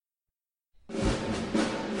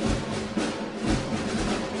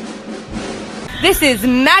This is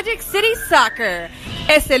Magic City Soccer.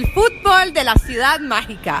 Es el fútbol de la ciudad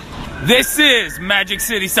mágica. This is Magic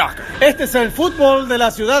City Soccer. Este es el fútbol de la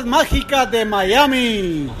ciudad mágica de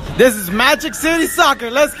Miami. This is Magic City Soccer.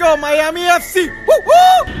 Let's go, Miami FC.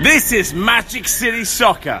 Woo-hoo! This is Magic City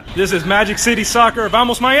Soccer. This is Magic City Soccer.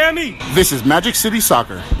 Vamos, Miami. This is Magic City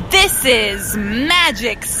Soccer. This is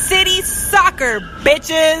Magic City Soccer,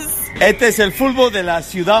 bitches. Este es el fútbol de la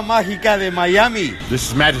ciudad mágica de Miami. This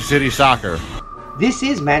is Magic City Soccer. This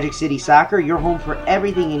is Magic City Soccer, your home for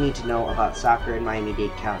everything you need to know about soccer in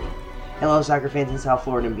Miami-Dade County. Hello, soccer fans in South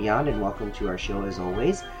Florida and beyond, and welcome to our show as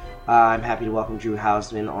always. I'm happy to welcome Drew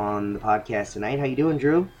Hausman on the podcast tonight. How you doing,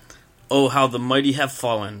 Drew? Oh, how the mighty have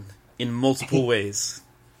fallen in multiple ways.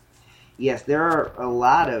 Yes, there are a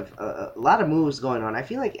lot of moves going on. I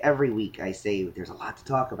feel like every week I say there's a lot to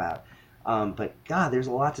talk about. But God, there's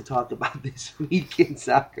a lot to talk about this week in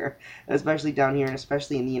soccer, especially down here and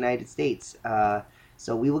especially in the United States.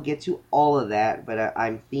 So we will get to all of that, but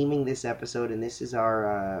I'm theming this episode, and this is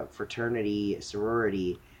our fraternity,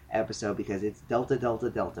 sorority episode because it's Delta, Delta,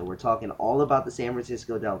 Delta. We're talking all about the San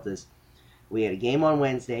Francisco Deltas. We had a game on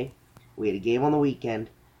Wednesday, we had a game on the weekend,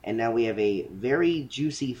 and now we have a very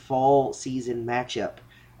juicy fall season matchup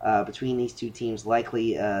between these two teams.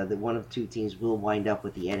 Likely that one of the two teams will wind up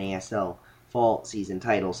with the NASL fall season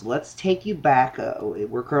title. So let's take you back.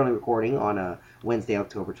 We're currently recording on Wednesday,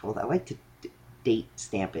 October 12th. I like to date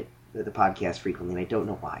stamp it, the podcast, frequently, and I don't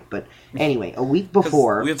know why. But anyway, a week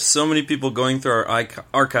before... We have so many people going through our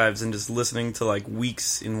archives and just listening to like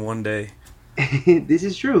weeks in one day. This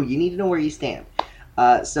is true. You need to know where you stand.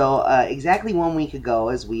 So exactly 1 week ago,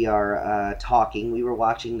 as we are talking, we were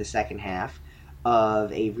watching the second half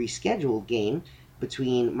of a rescheduled game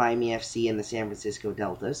between Miami FC and the San Francisco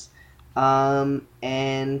Deltas.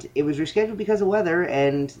 And it was rescheduled because of weather,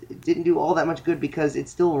 and it didn't do all that much good because it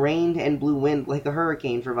still rained and blew wind like a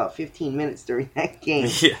hurricane for about 15 minutes during that game.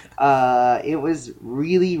 Yeah. It was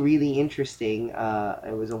really, really interesting.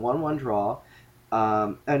 It was a 1-1 draw.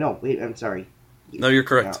 No, wait, I'm sorry. No, you're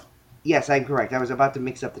correct. Yes, I'm correct. I was about to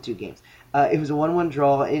mix up the two games. It was a 1-1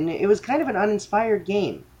 draw, and it was kind of an uninspired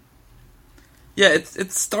game. Yeah,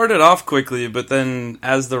 it started off quickly, but then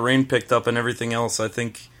as the rain picked up and everything else, I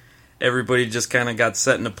think everybody just kind of got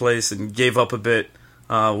set into place and gave up a bit.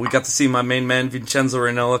 We got to see my main man, Vincenzo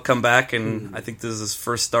Ranella, come back, and I think this is his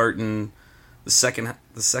first start in the second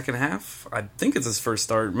half. I think it's his first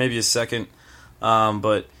start, maybe his second.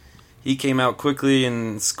 But he came out quickly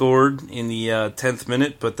and scored in the 10th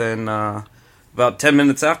minute, but then about 10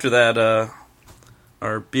 minutes after that,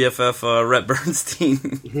 our BFF, Rhett Bernstein,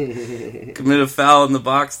 committed a foul in the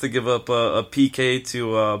box to give up a PK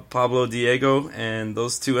to Pablo Diego, and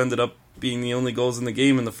those two ended up being the only goals in the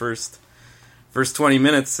game in the first 20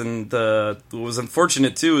 minutes. And what was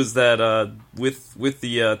unfortunate, too, is that with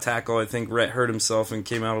the tackle, I think Rhett hurt himself and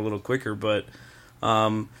came out a little quicker. But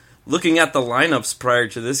looking at the lineups prior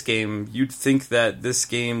to this game, you'd think that this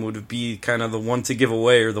game would be kind of the one to give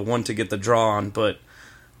away or the one to get the draw on, but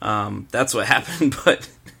that's what happened. But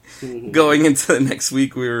going into the next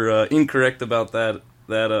week, we were incorrect about that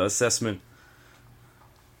assessment.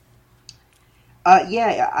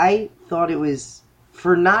 Yeah, I thought it was,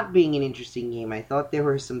 for not being an interesting game, I thought there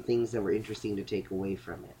were some things that were interesting to take away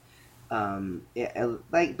from it.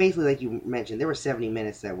 Basically, like you mentioned, there were 70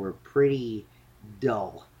 minutes that were pretty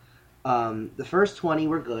dull. The first 20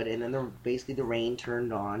 were good, and then basically the rain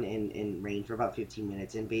turned on and rained for about 15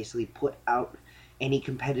 minutes and basically put out any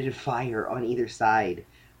competitive fire on either side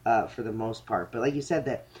for the most part. But like you said,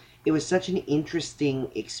 that it was such an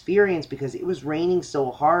interesting experience because it was raining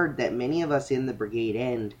so hard that many of us in the Brigade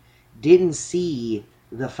End didn't see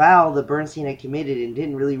the foul that Bernstein had committed and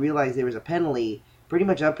didn't really realize there was a penalty pretty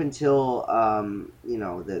much up until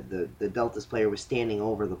the Deltas player was standing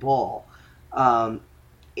over the ball.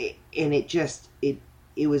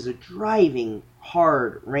 It was a driving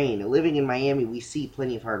hard rain. Living in Miami, we see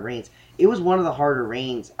plenty of hard rains. It was one of the harder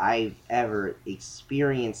rains I've ever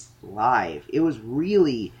experienced live. It was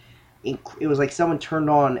really, it was like someone turned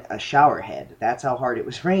on a shower head. That's how hard it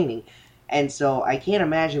was raining. And so I can't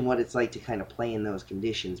imagine what it's like to kind of play in those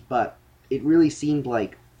conditions. But it really seemed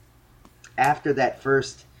like after that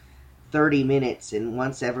first 30 minutes, and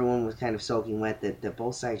once everyone was kind of soaking wet, that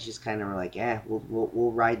both sides just kind of were like,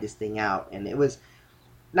 we'll ride this thing out. And it was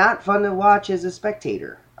not fun to watch as a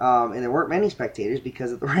spectator. And there weren't many spectators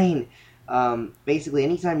because of the rain. Basically,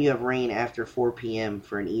 anytime you have rain after 4 p.m.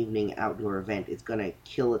 for an evening outdoor event, it's going to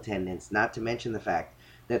kill attendance, not to mention the fact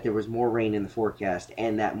that there was more rain in the forecast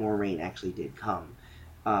and that more rain actually did come.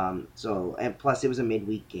 And plus it was a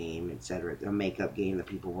midweek game, etc., a makeup game that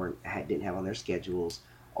people didn't have on their schedules.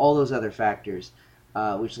 all those other factors,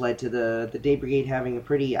 which led to the Day Brigade having a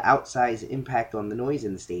pretty outsized impact on the noise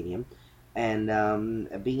in the stadium, and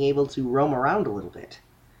being able to roam around a little bit.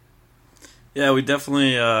 Yeah, we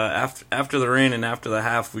definitely, after the rain and after the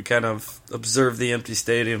half, we kind of observed the empty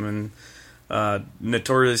stadium, and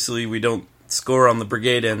notoriously we don't score on the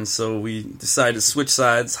Brigade end, so we decided to switch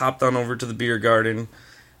sides, hopped on over to the beer garden,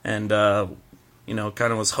 and,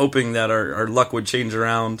 kind of was hoping that our luck would change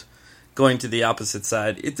around going to the opposite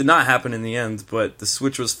side. It did not happen in the end, but the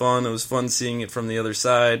switch was fun. It was fun seeing it from the other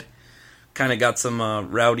side. Kind of got some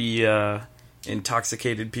rowdy,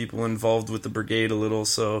 intoxicated people involved with the Brigade a little,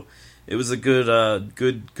 so it was a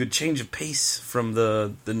good change of pace from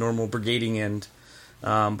the normal brigading end.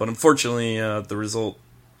 But unfortunately, the result,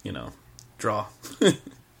 draw.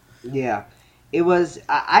 Yeah, it was.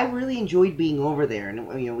 I really enjoyed being over there, and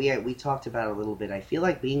we talked about it a little bit. I feel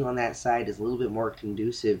like being on that side is a little bit more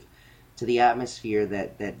conducive to the atmosphere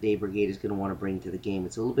that Day Brigade is going to want to bring to the game.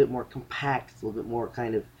 It's a little bit more compact. It's a little bit more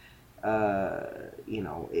kind of,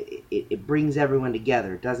 it brings everyone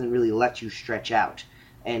together. It doesn't really let you stretch out.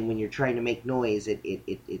 And when you're trying to make noise,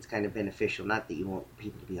 it's kind of beneficial. Not that you want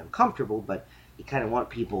people to be uncomfortable, but you kind of want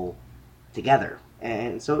people together.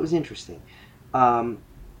 And so it was interesting.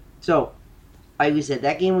 So, like we said,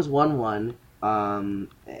 that game was 1-1.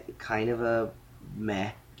 Kind of a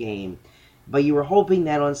meh game. But you were hoping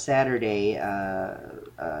that on Saturday,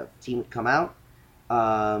 a team would come out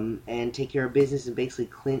and take care of business and basically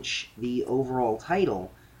clinch the overall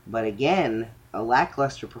title. But again, a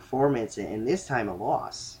lackluster performance, and this time a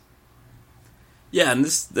loss. Yeah, and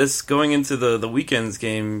this going into the weekend's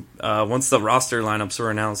game, once the roster lineups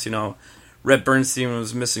were announced, Rhett Bernstein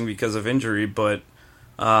was missing because of injury, but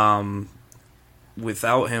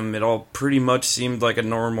without him, it all pretty much seemed like a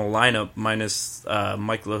normal lineup, minus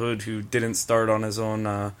Mike LaHood, who didn't start on his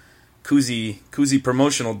own Kuzi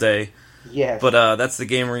promotional day. Yes. But that's the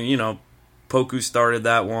game where, Poku started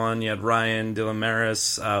that one. You had Ryan, Dylan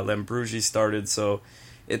Maris, Lambrugi started, so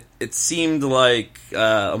it seemed like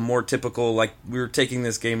a more typical, like we were taking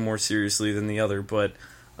this game more seriously than the other, but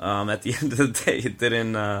at the end of the day, it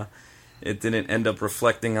didn't end up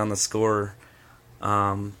reflecting on the score.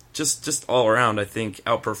 Just all around, I think,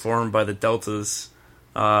 outperformed by the Deltas.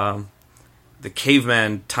 The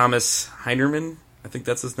caveman, Thomas Heinerman, I think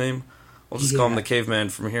that's his name. I'll just call him the caveman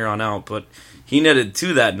from here on out, but he netted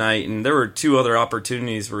 2 that night, and there were 2 other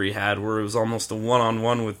opportunities where it was almost a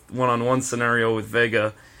one-on-one scenario with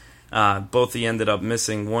Vega. Both he ended up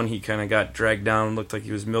missing. One he kind of got dragged down, looked like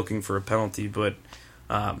he was milking for a penalty, but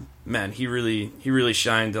man, he really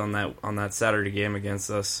shined on that Saturday game against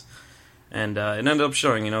us, and it ended up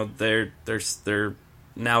showing. They're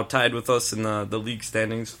now tied with us in the league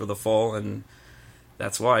standings for the fall, and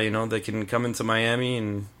that's why they can come into Miami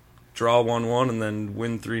and draw 1-1 and then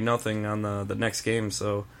win 3-0 on the next game.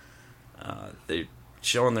 So they're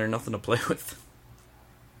showing they're nothing to play with.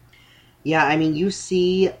 Yeah, I mean, you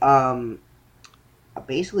see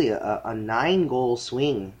basically a 9-goal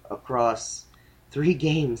swing across 3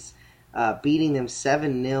 games, beating them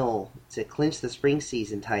 7-0 to clinch the spring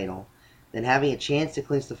season title, then having a chance to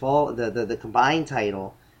clinch the combined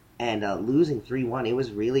title, and losing 3-1. It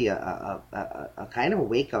was really a kind of a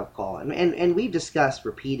wake-up call. And we've discussed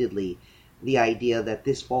repeatedly the idea that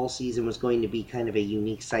this fall season was going to be kind of a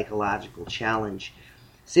unique psychological challenge,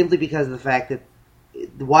 simply because of the fact that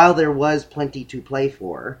while there was plenty to play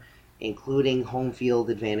for, including home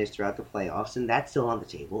field advantage throughout the playoffs, and that's still on the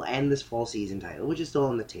table, and this fall season title, which is still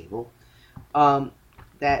on the table,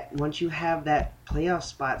 that once you have that playoff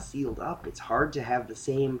spot sealed up, it's hard to have the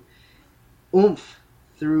same oomph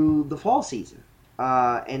through the fall season.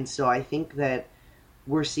 And so I think that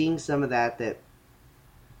we're seeing some of that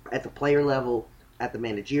at the player level, at the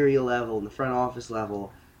managerial level, and the front office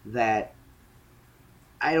level, that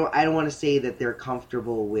I don't want to say that they're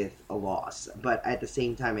comfortable with a loss, but at the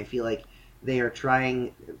same time I feel like they are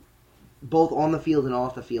trying, both on the field and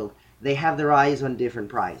off the field, they have their eyes on different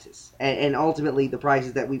prizes. And ultimately the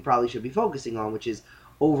prizes that we probably should be focusing on, which is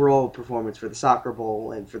overall performance for the Soccer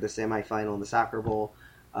Bowl and for the semifinal in the Soccer Bowl,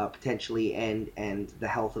 potentially, and the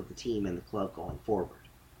health of the team and the club going forward.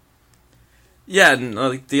 Yeah, and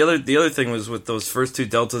the other thing was with those first 2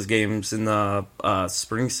 Deltas games in the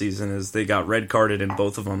spring season is they got red carded in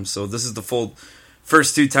both of them. So this is the full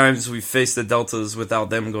first 2 times we've faced the Deltas without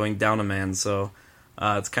them going down a man. So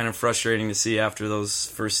it's kind of frustrating to see after those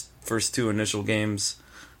first 2 initial games.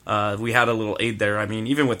 We had a little aid there. I mean,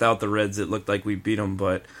 even without the Reds, it looked like we beat them,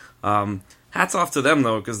 but hats off to them,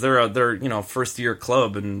 though, because they're first year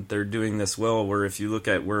club and they're doing this well. Where if you look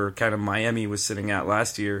at where kind of Miami was sitting at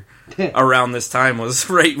last year, around this time was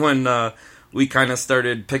right when we kind of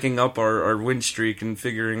started picking up our win streak and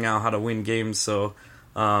figuring out how to win games. So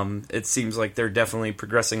it seems like they're definitely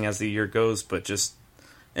progressing as the year goes, but just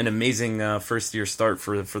an amazing first year start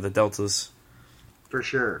for the Deltas. For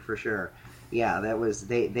sure. Yeah, that was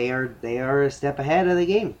they are a step ahead of the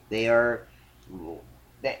game. They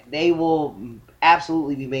will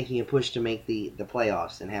absolutely be making a push to make the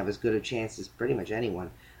playoffs and have as good a chance as pretty much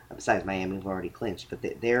anyone besides Miami, who've already clinched. But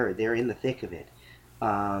they're in the thick of it,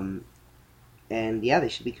 and yeah, they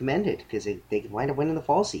should be commended because they could wind up winning the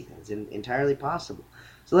fall season. It's entirely possible.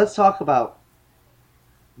 So let's talk about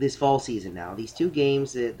this fall season now. These two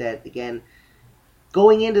games that again,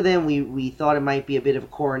 going into them, we thought it might be a bit of a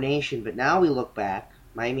coronation, but now we look back.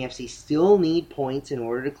 Miami FC still need points in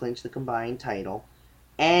order to clinch the combined title,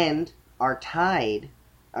 and are tied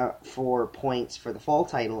for points for the fall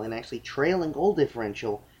title and actually trailing goal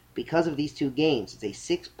differential because of these two games. It's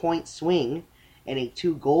a 6-point swing and a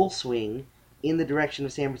 2-goal swing in the direction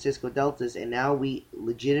of San Francisco Deltas, and now we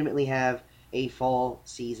legitimately have a fall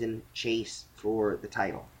season chase for the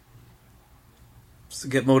title. So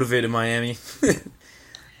get motivated, Miami.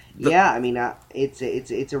 Yeah, I mean, it's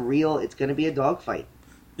going to be a dogfight.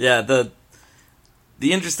 Yeah, the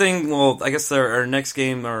interesting, well, I guess our next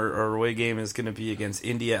game, our away game, is going to be against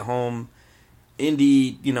Indy at home.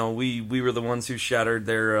 Indy, we were the ones who shattered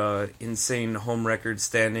their insane home record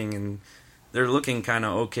standing, and they're looking kind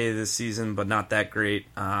of okay this season, but not that great.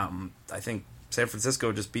 I think San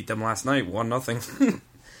Francisco just beat them last night, 1-0.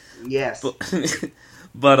 Yes.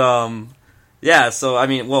 But yeah, so, I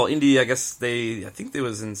mean, well, Indy, I think they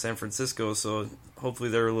was in San Francisco, so hopefully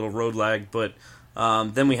they're a little road lag, but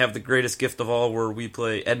then we have the greatest gift of all where we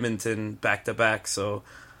play Edmonton back-to-back, so,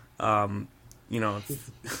 there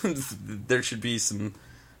should be some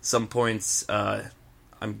points,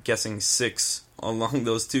 I'm guessing 6 along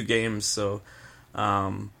those two games, so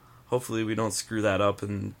hopefully we don't screw that up,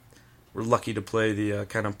 and we're lucky to play the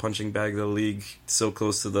kind of punching bag of the league so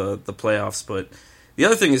close to the playoffs. But the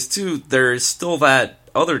other thing is, too, there is still that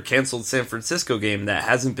other canceled San Francisco game that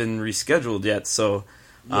hasn't been rescheduled yet, so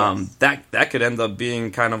yes. That could end up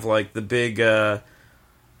being kind of like the big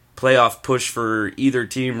playoff push for either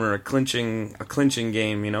team, or a clinching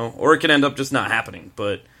game, or it could end up just not happening.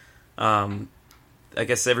 But I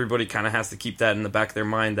guess everybody kind of has to keep that in the back of their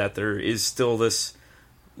mind, that there is still this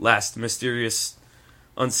last mysterious,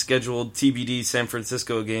 unscheduled TBD San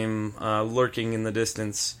Francisco game lurking in the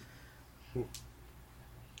distance.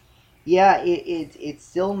 Yeah, it's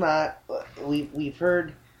still not. We've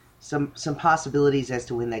heard some possibilities as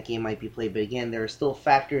to when that game might be played, but again, there are still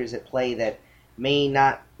factors at play that may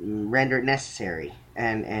not render it necessary,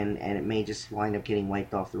 and it may just wind up getting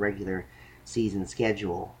wiped off the regular season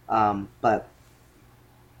schedule. But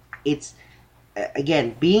it's,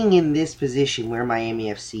 again, being in this position where Miami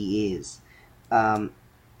FC is,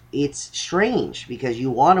 it's strange because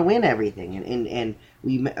you want to win everything, and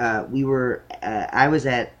we were I was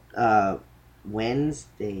at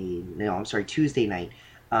Tuesday night.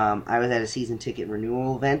 I was at a season ticket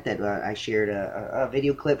renewal event that I shared a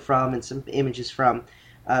video clip from and some images from.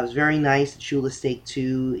 It was very nice at Shula Steak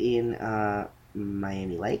 2 in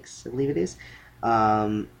Miami Lakes, I believe it is.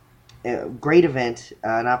 A great event,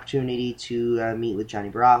 an opportunity to meet with Johnny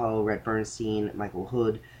Barajo, Rhett Bernstein, Michael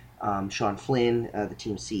Hood, Sean Flynn, the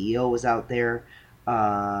team's CEO, was out there,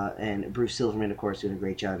 and Bruce Silverman, of course, doing a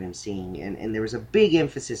great job emceeing. And there was a big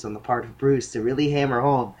emphasis on the part of Bruce to really hammer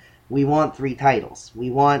home, we want 3 titles.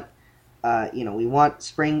 We want, we want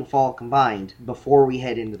spring, fall combined before we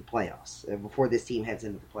head into the playoffs, before this team heads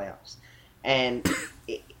into the playoffs. And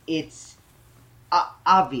it's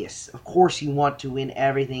obvious. Of course, you want to win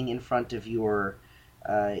everything in front of your,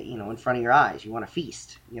 in front of your eyes. You want to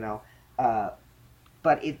feast,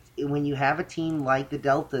 But when you have a team like the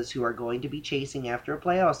Deltas who are going to be chasing after a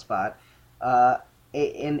playoff spot,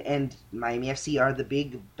 and Miami FC are the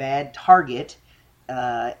big bad target,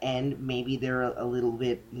 and maybe they're a little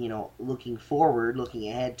bit, looking forward, looking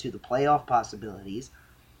ahead to the playoff possibilities,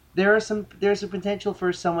 there's a potential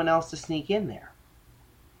for someone else to sneak in there.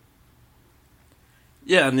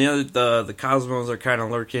 Yeah, and the Cosmos are kind of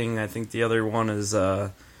lurking. I think the other one is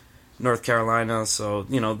North Carolina. So,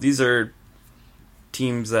 these are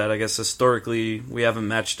teams that I guess historically we haven't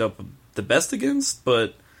matched up the best against,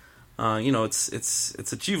 but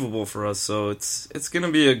it's achievable for us. So it's going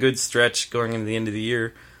to be a good stretch going into the end of the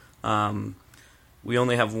year. We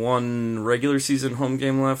only have one regular season home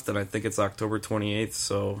game left, and I think it's October 28th.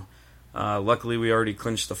 So luckily we already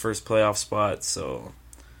clinched the first playoff spot. So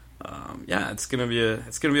it's gonna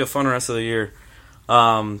be a fun rest of the year.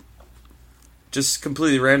 Just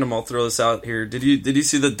completely random, I'll throw this out here. Did you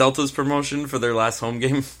see the Deltas promotion for their last home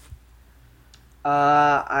game?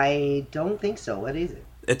 I don't think so. What is it?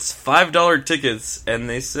 It's $5 tickets, and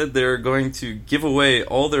they said they're going to give away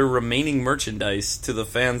all their remaining merchandise to the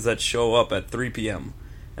fans that show up at 3 p.m.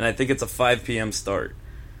 And I think it's a 5 p.m. start,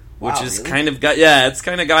 which Wow, is really? kind of it's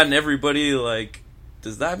kind of gotten everybody like,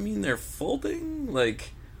 does that mean they're folding?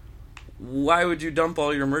 Like, why would you dump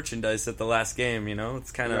all your merchandise at the last game? You know,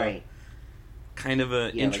 it's kind of Right. kind of an Yeah,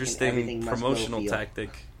 like interesting everything must go promotional feel.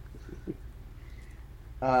 tactic.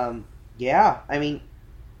 Yeah, I mean,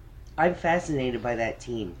 I'm fascinated by that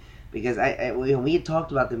team because we had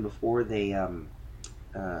talked about them before they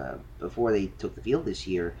took the field this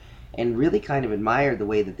year, and really kind of admired the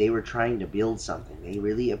way that they were trying to build something. They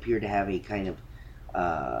really appear to have a kind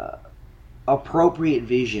of appropriate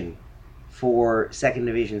vision for second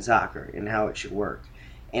division soccer and how it should work.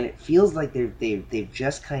 And it feels like they've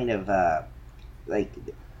just kind of like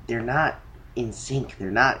they're not in sync.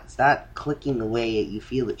 It's not clicking the way you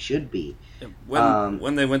feel it should be.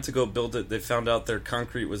 When they went to go build it, they found out their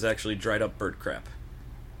concrete was actually dried up bird crap.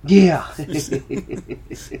 Yeah.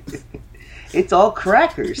 It's all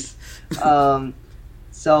crackers.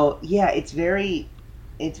 So yeah, it's very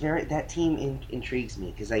that team intrigues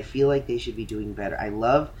me because I feel like they should be doing better. I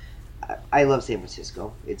love San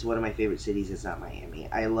Francisco. It's one of my favorite cities. It's not Miami.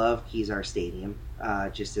 I love Kezar Stadium,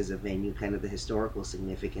 just as a venue, kind of the historical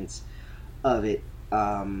significance of it.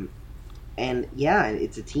 And yeah,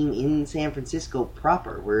 it's a team in San Francisco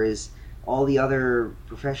proper, whereas all the other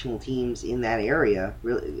professional teams in that area,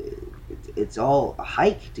 really, it's all a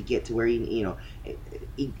hike to get to where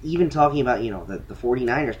even talking about, the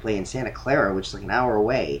 49ers play in Santa Clara, which is like an hour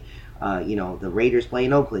away. The Raiders play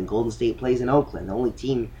in Oakland. Golden State plays in Oakland. The only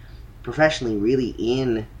team professionally really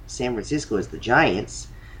in San Francisco is the Giants.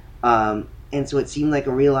 And so it seemed like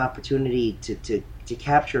a real opportunity to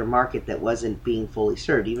capture a market that wasn't being fully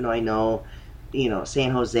served, even though I know,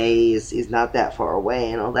 San Jose is not that far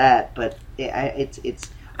away and all that, but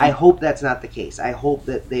I hope that's not the case. I hope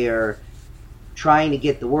that they're trying to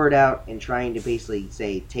get the word out and trying to basically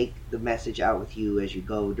say, take the message out with you as you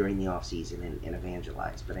go during the off season and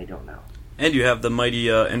evangelize, but I don't know. And you have the mighty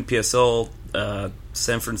NPSL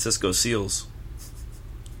San Francisco Seals.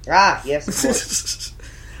 Ah, yes, of course.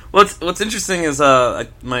 What's interesting is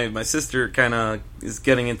my sister kind of is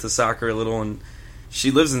getting into soccer a little, and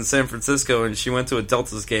she lives in San Francisco, and she went to a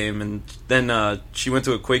Deltas game, and then she went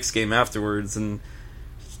to a Quakes game afterwards, and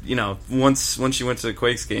once she went to the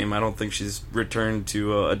Quakes game, I don't think she's returned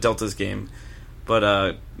to a Deltas game,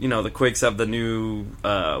 but the Quakes have the new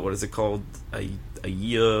what is it called,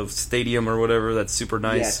 AIA Stadium or whatever, that's super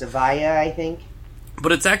nice. Yeah, Savaya, I think.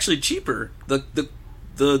 But it's actually cheaper.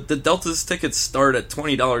 The Deltas tickets start at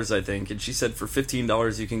 $20, I think, and she said for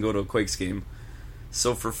 $15 you can go to a Quakes game.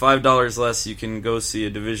 So for $5 less, you can go see a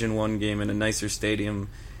Division I game in a nicer stadium.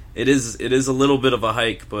 It is a little bit of a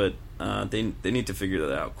hike, but they need to figure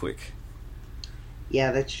that out quick.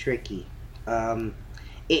 Yeah, that's tricky.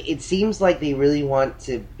 It seems like they really want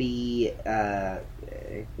to be.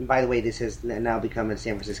 By the way, this has now become a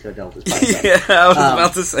San Francisco Deltas podcast. Yeah, I was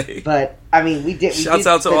about to say. But I mean, we did. Shouts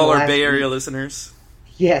out to all our Bay Area listeners.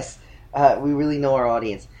 Yes, we really know our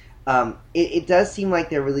audience. It does seem like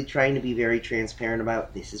they're really trying to be very transparent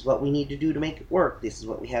about this is what we need to do to make it work. This is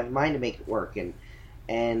what we have in mind to make it work,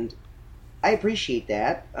 and I appreciate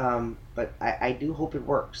that. But I do hope it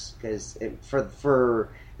works because for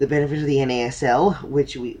the benefit of the NASL,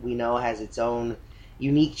 which we know has its own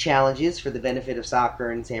unique challenges, for the benefit of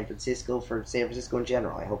soccer in San Francisco, for San Francisco in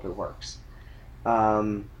general, I hope it works.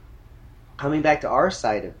 Coming back to our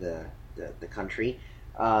side of the country.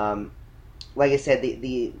 Like I said,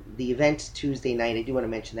 the event Tuesday night, I do want to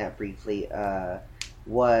mention that briefly,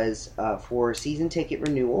 was for season ticket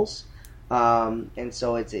renewals. And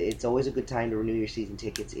so it's always a good time to renew your season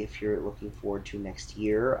tickets if you're looking forward to next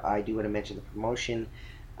year. I do want to mention the promotion.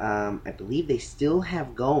 I believe they still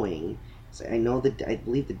have going. So I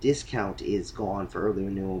believe the discount is gone for early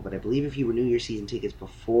renewal, but I believe if you renew your season tickets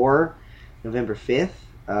before November 5th,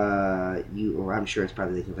 or I'm sure it's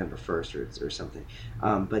probably like November 1st or something.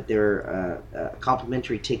 But they're a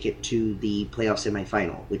complimentary ticket to the playoff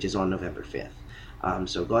semifinal, which is on November 5th.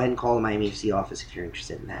 So go ahead and call the Miami FC office if you're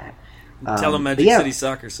interested in that. Tell them Magic City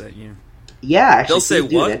Soccer sent you. Yeah, actually, they'll say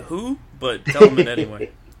what, that. Who, but tell them it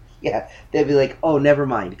anyway. Yeah, they'll be like, "Oh, never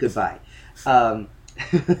mind, goodbye." But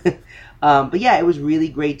yeah, it was really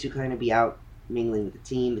great to kind of be out mingling with the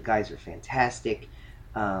team. The guys are fantastic.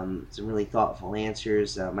 Some really thoughtful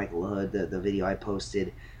answers. Michael Hood, the video I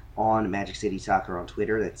posted on Magic City Soccer on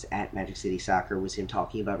Twitter, that's at Magic City Soccer, was him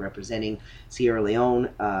talking about representing Sierra Leone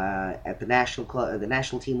at the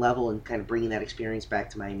national team level and kind of bringing that experience back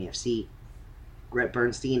to Miami FC. Brett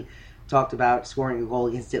Bernstein talked about scoring a goal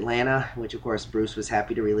against Atlanta, which of course Bruce was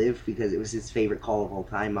happy to relive because it was his favorite call of all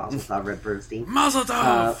time. Mazel tov, Red Bernstein. Mazel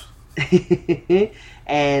tov!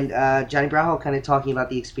 And Johnny Bravo kind of talking about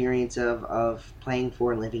the experience of playing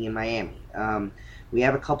for and living in Miami. We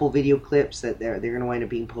have a couple video clips that they're going to wind up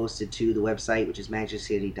being posted to the website, which is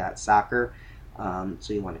magiccity.soccer.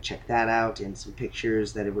 So you want to check that out, and some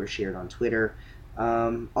pictures that were shared on Twitter. All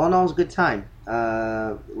in all, it was a good time.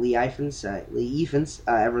 Lee Eifens,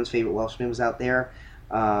 everyone's favorite Welshman, was out there.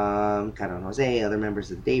 Caron Jose, other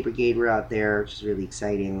members of the Day Brigade were out there, which is really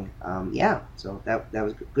exciting. So that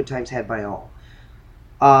was good times had by all.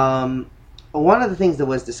 One of the things that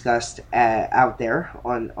was discussed out there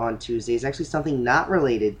on Tuesday is actually something not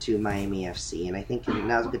related to Miami FC, and I think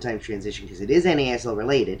now's a good time to transition because it is NASL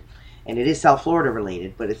related, and it is South Florida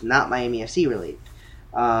related, but it's not Miami FC related.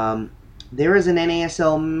 There is an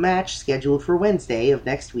NASL match scheduled for Wednesday of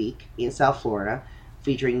next week in South Florida,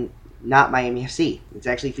 featuring not Miami FC. It's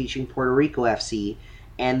actually featuring Puerto Rico FC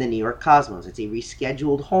and the New York Cosmos. It's a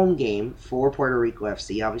rescheduled home game for Puerto Rico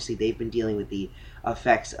FC. Obviously, they've been dealing with the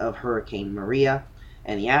effects of Hurricane Maria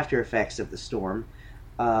and the after effects of the storm,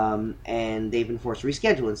 and they've been forced to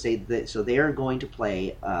reschedule and say that. So they are going to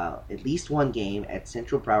play at least one game at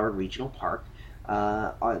Central Broward Regional Park,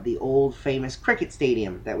 the old famous cricket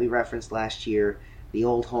stadium that we referenced last year, the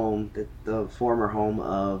old home, the former home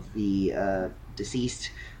of the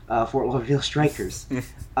deceased Fort Lauderdale Strikers.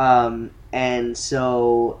 And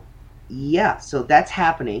so that's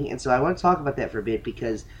happening. And so I want to talk about that for a bit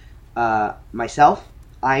because myself,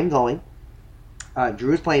 I'm going.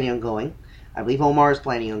 Drew is planning on going. I believe Omar is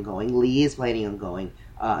planning on going. Lee is planning on going.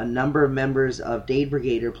 A number of members of Dade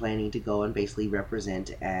Brigade are planning to go and basically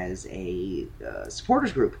represent as a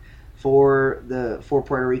supporters group for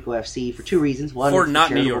Puerto Rico FC for two reasons. One, For it's not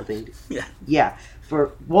the New charitable York. thing. Yeah.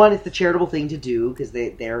 For one, it's the charitable thing to do because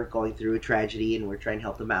they're going through a tragedy and we're trying to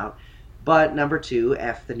help them out. But number two,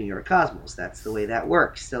 F the New York Cosmos. That's the way that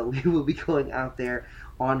works. So we will be going out there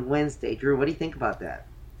on Wednesday. Drew, what do you think about that?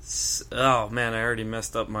 Oh, man, I already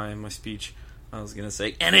messed up my speech. I was going to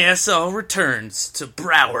say, NASL returns to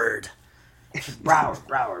Broward.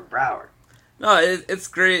 Broward. No, it's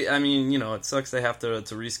great. I mean, it sucks they have to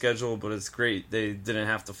reschedule, but it's great they didn't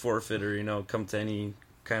have to forfeit or, come to any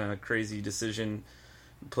kind of crazy decision,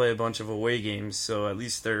 play a bunch of away games. So at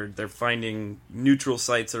least they're finding neutral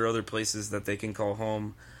sites or other places that they can call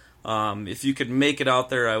home. If you could make it out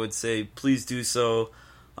there, I would say please do so.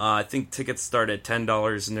 I think tickets start at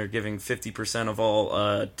 $10, and they're giving 50% of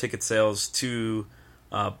all ticket sales to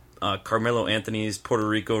Carmelo Anthony's Puerto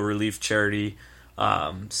Rico Relief Charity.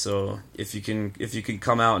 So if you can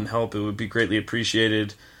come out and help, it would be greatly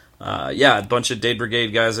appreciated. A bunch of Dade Brigade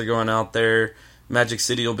guys are going out there. Magic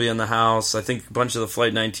City will be in the house. I think a bunch of the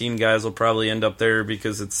Flight 19 guys will probably end up there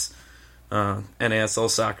because it's NASL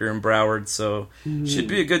soccer in Broward. So should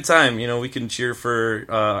be a good time. We can cheer for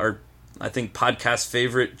our, I think, podcast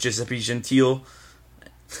favorite, Giuseppe Gentile.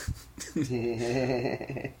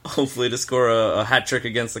 Hopefully to score a hat trick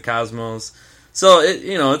against the Cosmos. So,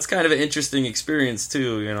 it's kind of an interesting experience,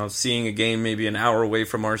 too, seeing a game maybe an hour away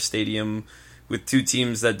from our stadium with two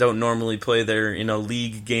teams that don't normally play there in a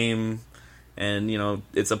league game, and,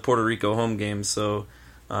 it's a Puerto Rico home game, so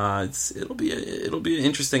it'll be an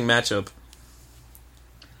interesting matchup.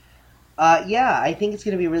 I think it's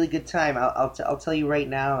going to be a really good time. I'll tell you right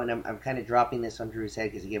now, and I'm kind of dropping this on Drew's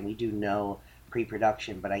head because, again, we do know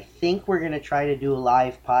pre-production, but I think we're going to try to do a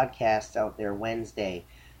live podcast out there Wednesday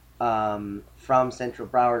from Central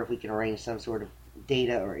Broward if we can arrange some sort of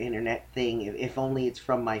data or internet thing, if only it's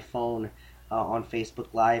from my phone on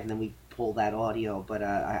Facebook Live, and then we pull that audio. But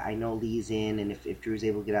I know Lee's in, and if Drew's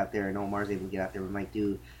able to get out there and Omar's able to get out there, we might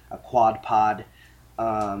do a quad pod.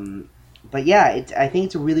 But yeah, I think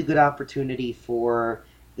it's a really good opportunity for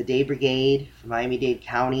the Dade Brigade, for Miami-Dade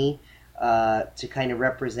County, to kind of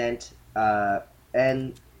represent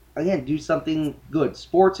and, again, do something good.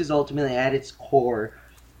 Sports is ultimately, at its core,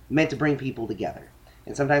 meant to bring people together.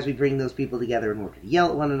 And sometimes we bring those people together in order to yell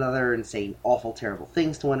at one another and say awful, terrible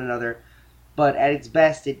things to one another. But at its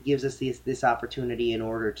best, it gives us this opportunity in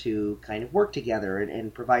order to kind of work together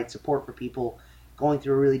and provide support for people going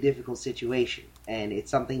through a really difficult situation. And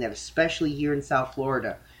it's something that, especially here in South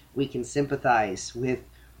Florida, we can sympathize with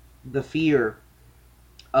the fear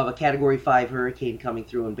of a Category 5 hurricane coming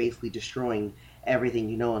through and basically destroying everything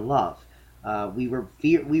you know and love. We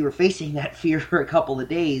were facing that fear for a couple of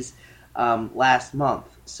days last month.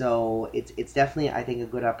 So it's definitely, I think, a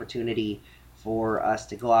good opportunity for us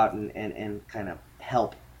to go out and kind of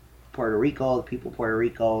help Puerto Rico, the people of Puerto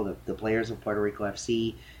Rico, the players of Puerto Rico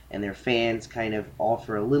FC, and their fans kind of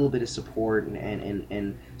offer a little bit of support,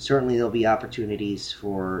 and certainly there'll be opportunities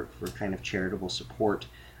for kind of charitable support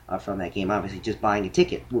from that game. Obviously, just buying a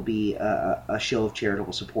ticket will be a show of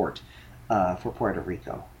charitable support for Puerto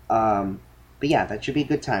Rico. But yeah, that should be a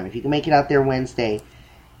good time. If you can make it out there Wednesday,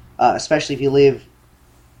 especially if you live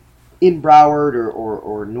in Broward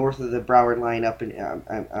or north of the Broward line, up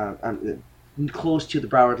in close to the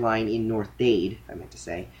Broward line in North Dade, I meant to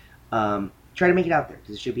say, try to make it out there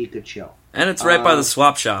because it should be a good show. And it's right by the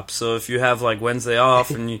swap shop, so if you have like Wednesday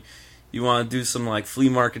off and you want to do some like flea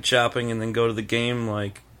market shopping and then go to the game,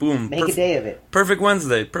 like boom, make a day of it. Perfect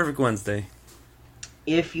Wednesday.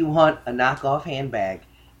 If you want a knockoff handbag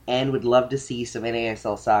and would love to see some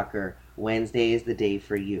NASL soccer, Wednesday is the day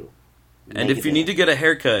for you. And if you need to get a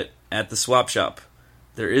haircut at the swap shop,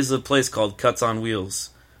 there is a place called Cuts on Wheels.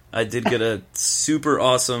 I did get a super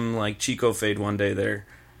awesome like Chico fade one day there.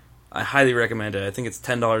 I highly recommend it. I think it's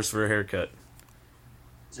 $10 for a haircut.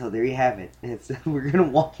 So there you have it. We're going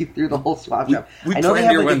to walk you through the whole swap shop. We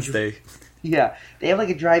planned your Wednesday. Yeah, they have like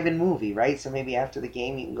a drive-in movie, right? So maybe after the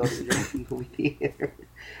game you can go to the drive-in movie theater.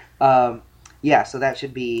 Yeah, so that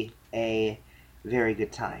should be a very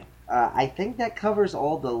good time. I think that covers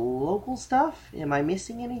all the local stuff. Am I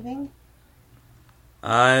missing anything?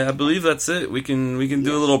 I believe that's it. We can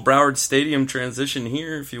do a little Broward Stadium transition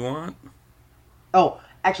here if you want. Oh,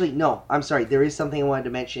 actually, no. I'm sorry. There is something I wanted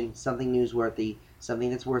to mention. Something newsworthy. Something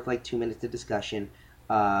that's worth like 2 minutes of discussion.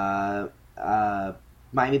 Miami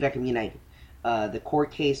Beckham United. The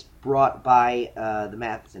court case brought by the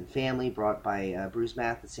Matheson family, brought by Bruce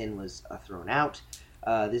Matheson, was thrown out.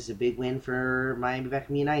 This is a big win for Miami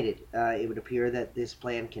Beckham United. It would appear that this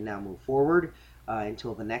plan can now move forward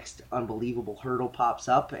until the next unbelievable hurdle pops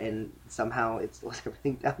up and somehow it slows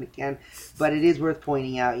everything down again. But it is worth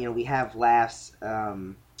pointing out, we have laughs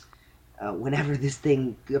whenever this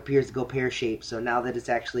thing appears to go pear-shaped. So now that it's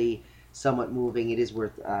actually somewhat moving, it is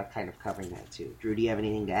worth kind of covering that too. Drew, do you have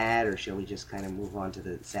anything to add, or shall we just kind of move on to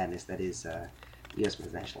the sadness that is the U.S.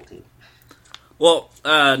 men's national team? Well,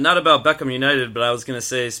 not about Beckham United, but I was going to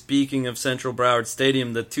say, speaking of Central Broward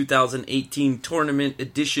Stadium, the 2018 tournament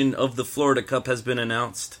edition of the Florida Cup has been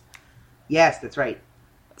announced. Yes, that's right.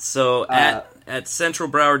 So at Central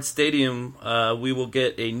Broward Stadium, we will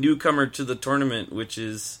get a newcomer to the tournament, which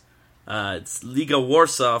is it's Liga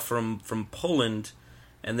Warsaw from Poland,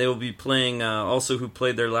 and they will be playing. Also, who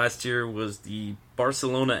played there last year was the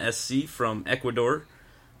Barcelona SC from Ecuador,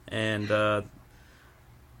 and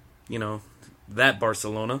that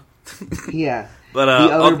Barcelona. Yeah, but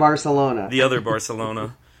the other Barcelona. The other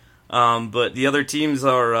Barcelona. But the other teams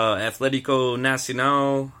are Atlético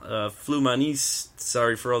Nacional, Fluminense.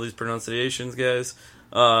 Sorry for all these pronunciations, guys.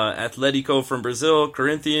 Atlético from Brazil,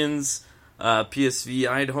 Corinthians, PSV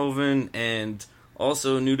Eindhoven, and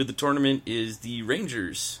also new to the tournament is the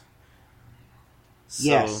Rangers.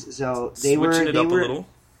 So they were switching it up a little.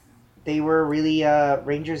 They were really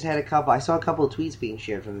Rangers had a couple. I saw a couple of tweets being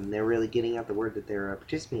shared from them. They're really getting out the word that they're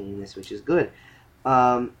participating in this, which is good.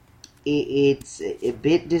 It's a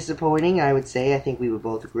bit disappointing, I would say. I think we would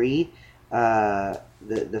both agree.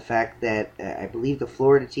 The fact that I believe the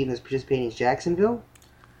Florida team that's participating is Jacksonville.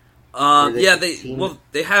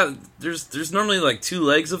 They have. There's normally like two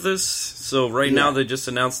legs of this. So now they just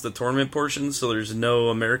announced the tournament portion, so there's no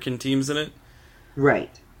American teams in it.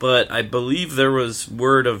 Right. But I believe there was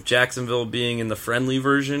word of Jacksonville being in the friendly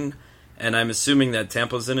version, and I'm assuming that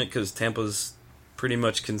Tampa's in it because Tampa's pretty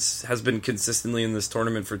much has been consistently in this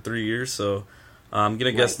tournament for 3 years. So I'm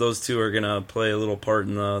going to guess those two are going to play a little part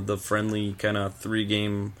in the friendly kind of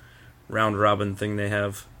 3-game round-robin thing they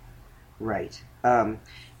have. Right.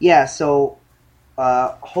 So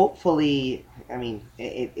hopefully, I mean,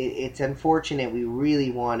 it's unfortunate. We really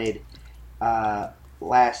wanted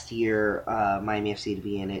last year Miami FC to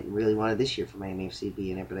be in it, and really wanted this year for Miami FC to be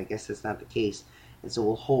in it, but I guess that's not the case. And so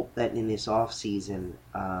we'll hope that in this off season,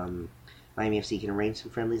 Miami FC can arrange some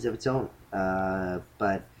friendlies of its own.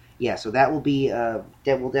 But yeah, so that will be that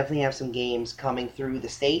we'll definitely have some games coming through the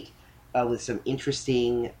state with some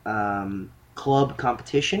interesting club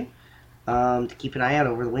competition to keep an eye out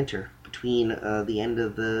over the winter between the end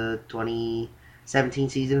of the 2017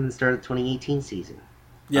 season and the start of the 2018 season.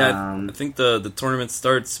 Yeah, I think the tournament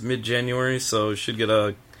starts mid-January, so should get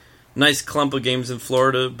a nice clump of games in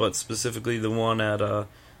Florida, but specifically the one at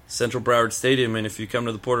Central Broward Stadium. And if you come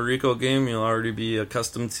to the Puerto Rico game, you'll already be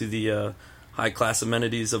accustomed to the high-class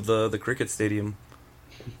amenities of the cricket stadium.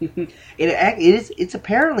 It's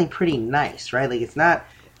apparently pretty nice, right? Like it's not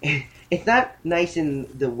nice in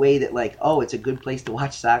the way that like, oh, it's a good place to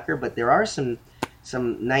watch soccer, but there are some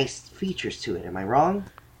nice features to it. Am I wrong?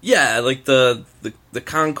 Yeah, like the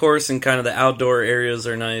concourse and kind of the outdoor areas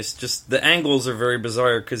are nice. Just the angles are very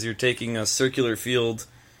bizarre because you're taking a circular field,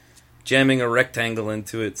 jamming a rectangle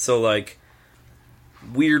into it. So like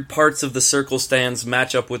weird parts of the circle stands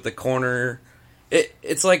match up with the corner.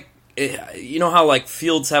 It's like you know how like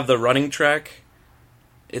fields have the running track.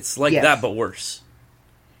 It's like Yes. that, but worse.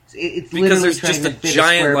 It's Because literally there's trying just to a fit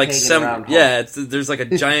giant square like peg in a round hole. there's like a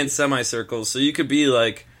giant semicircle, so you could be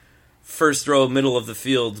like first row middle of the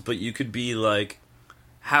field, but you could be like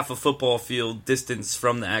half a football field distance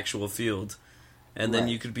from the actual field, and then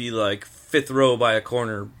Right. you could be like fifth row by a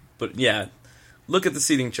corner. But yeah, look at the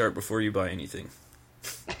seating chart before you buy anything.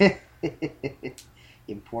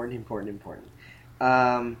 Important.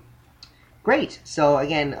 Great. So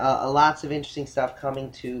again, lots of interesting stuff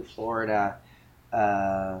coming to Florida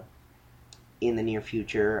in the near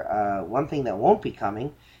future. One thing that won't be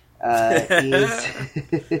coming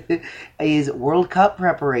is World Cup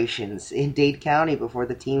preparations in Dade County before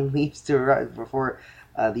the team leaves before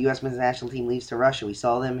the U.S. men's national team leaves to Russia. We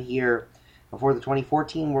saw them here before the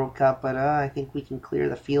 2014 World Cup, but I think we can clear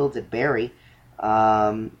the fields at Barry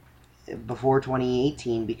before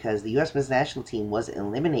 2018 because the U.S. men's national team was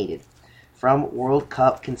eliminated from World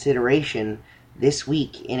Cup consideration this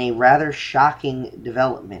week in a rather shocking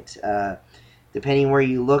development. Depending where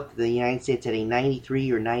you look, the United States had a 93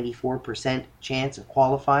 or 94% chance of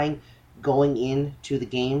qualifying going into the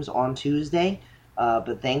games on Tuesday,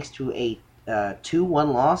 but thanks to a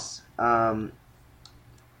 2-1 loss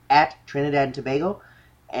at Trinidad and Tobago,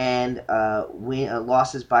 and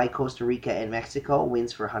losses by Costa Rica and Mexico,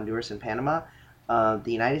 wins for Honduras and Panama,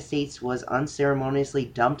 the United States was unceremoniously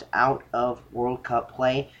dumped out of World Cup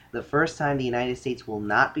play. The first time the United States will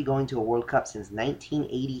not be going to a World Cup since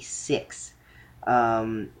 1986.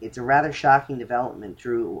 It's a rather shocking development,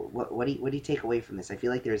 Drew. What do you take away from this? I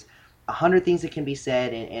feel like there's 100 things that can be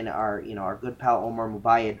said, and our good pal Omar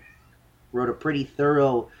Mubayed wrote a pretty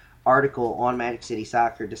thorough article on Magic City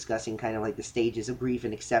Soccer discussing kind of like the stages of grief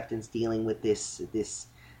and acceptance dealing with this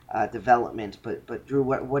development. But Drew,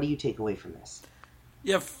 what do you take away from this?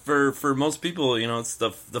 Yeah, for most people, it's the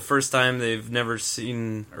first time they've never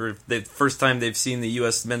seen, or the first time they've seen the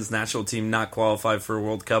U.S. men's national team not qualify for a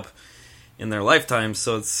World Cup in their lifetime.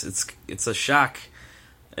 So it's a shock.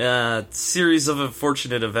 Series of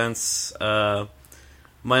unfortunate events. My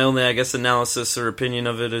only, I guess, analysis or opinion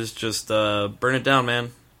of it is just burn it down,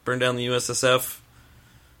 man. Burn down the USSF.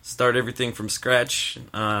 Start everything from scratch.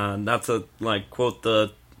 Not to quote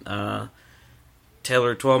the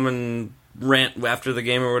Taylor Twellman rant after the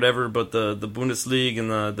game or whatever, but the Bundesliga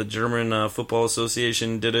and the German Football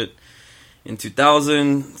Association did it in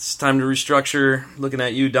 2000. It's time to restructure. Looking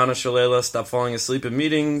at you, Donna Shalala. Stop falling asleep in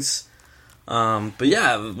meetings. But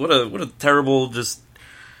yeah, what a terrible just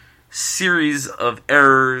series of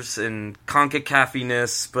errors and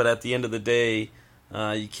CONCACAF-iness. But at the end of the day,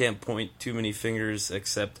 you can't point too many fingers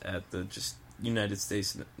except at the just United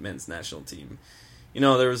States men's national team.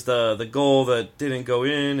 There was the goal that didn't go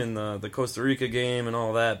in the Costa Rica game and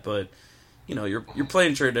all that, but you're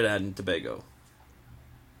playing Trinidad and Tobago,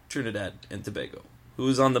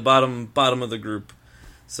 who's on the bottom of the group,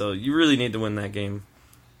 so you really need to win that game.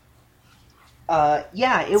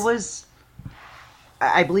 Yeah, it was.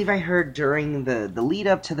 I believe I heard during the lead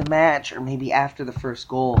up to the match, or maybe after the first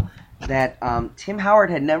goal, that Tim Howard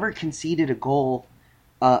had never conceded a goal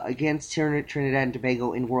against Trinidad and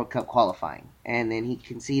Tobago in World Cup qualifying, and then he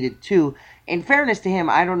conceded two. In fairness to him,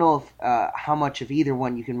 I don't know if how much of either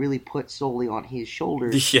one you can really put solely on his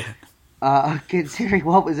shoulders. Yeah. Considering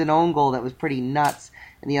what was an own goal that was pretty nuts,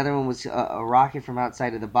 and the other one was a rocket from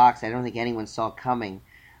outside of the box. I don't think anyone saw coming,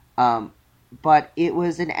 but it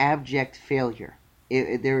was an abject failure.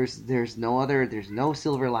 There's no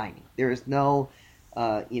silver lining. There is no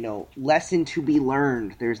lesson to be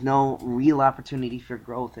learned. There's no real opportunity for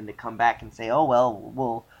growth and to come back and say, oh, well,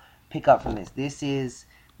 we'll pick up from this. This is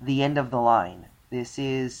the end of the line. This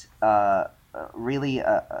is really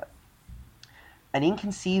an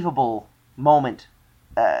inconceivable moment,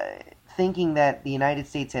 thinking that the United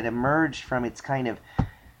States had emerged from its kind of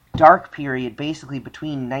dark period basically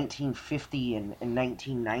between 1950 and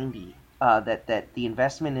 1990, that the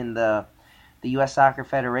investment in the U.S. Soccer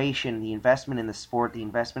Federation, the investment in the sport, the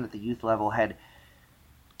investment at the youth level had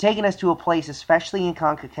taken us to a place, especially in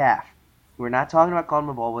CONCACAF. We're not talking about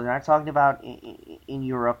CONMEBOL. We're not talking about in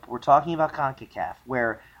Europe. We're talking about CONCACAF,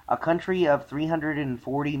 where a country of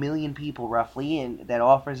 340 million people, roughly, and that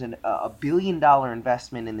offers a $1 billion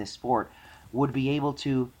investment in this sport, would be able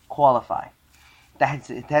to qualify.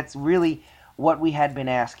 That's really what we had been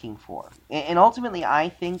asking for. And ultimately, I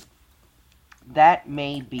think that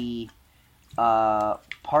may be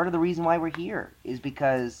part of the reason why we're here is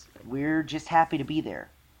because we're just happy to be there,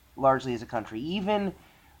 largely as a country. Even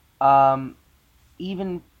the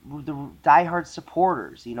diehard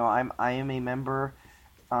supporters. I am a member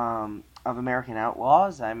of American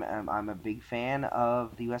Outlaws. I'm a big fan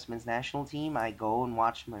of the U.S. men's national team. I go and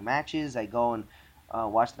watch my matches. I go and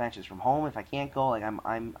watch the matches from home if I can't go.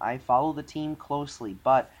 I follow the team closely,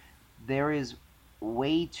 but there is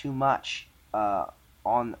way too much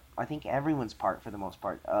on, I think, everyone's part, for the most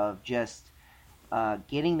part, of just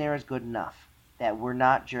getting there is good enough. That we're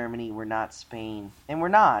not Germany, we're not Spain, and we're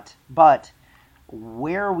not, but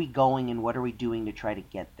where are we going and what are we doing to try to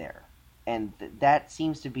get there? And that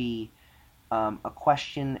seems to be a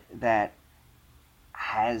question that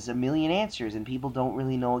has a million answers, and people don't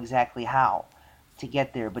really know exactly how to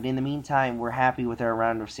get there. But in the meantime, we're happy with our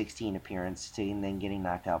round of 16 appearance and then getting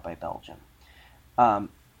knocked out by Belgium.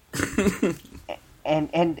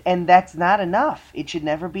 And that's not enough. It should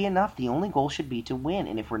never be enough. The only goal should be to win.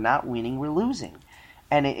 And if we're not winning, we're losing.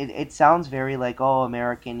 And it sounds very like, oh,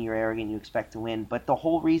 American, you're arrogant, you expect to win. But the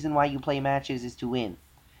whole reason why you play matches is to win.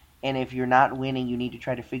 And if you're not winning, you need to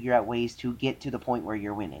try to figure out ways to get to the point where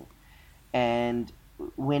you're winning. And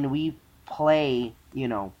when we play,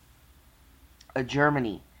 a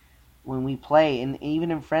Germany, when we play, and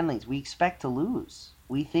even in friendlies, we expect to lose.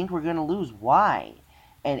 We think we're going to lose. Why?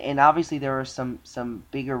 And obviously there are some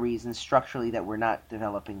bigger reasons structurally that we're not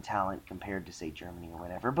developing talent compared to, say, Germany or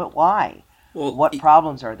whatever. But why? Well, what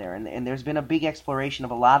problems are there? And there's been a big exploration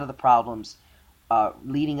of a lot of the problems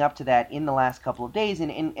leading up to that in the last couple of days.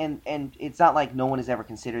 And it's not like no one has ever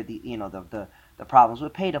considered the problems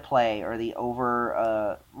with pay to play or the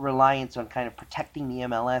over reliance on kind of protecting the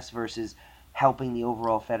MLS versus helping the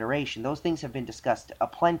overall federation. Those things have been discussed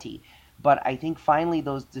aplenty. But I think finally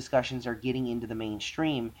those discussions are getting into the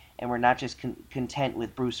mainstream, and we're not just content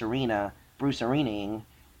with Bruce Arenaing,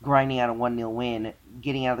 grinding out a 1-0 win,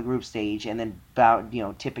 getting out of the group stage, and then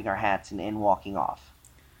tipping our hats and walking off.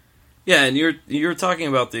 Yeah, and you're talking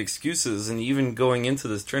about the excuses, and even going into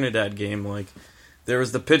this Trinidad game, like there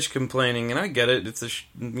was the pitch complaining, and I get it, it's a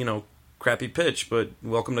crappy pitch, but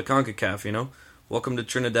welcome to CONCACAF, welcome to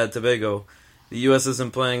Trinidad Tobago. The U.S.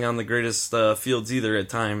 isn't playing on the greatest fields either at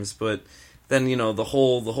times, but then the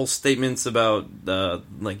whole statements about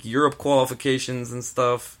Europe qualifications and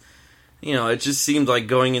stuff. It just seemed like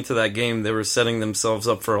going into that game they were setting themselves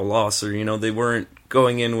up for a loss, or they weren't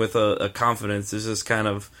going in with a confidence. There's this kind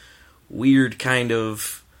of weird kind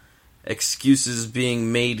of excuses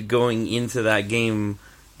being made going into that game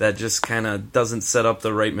that just kind of doesn't set up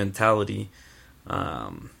the right mentality.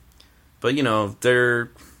 But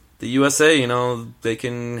they're the USA, they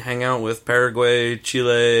can hang out with Paraguay,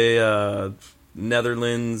 Chile,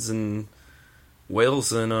 Netherlands, and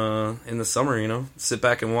Wales in the summer, sit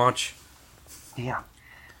back and watch. Yeah.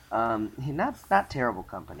 Not terrible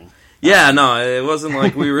company. Yeah, no, it wasn't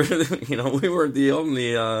like we were, we weren't the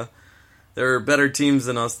only, there are better teams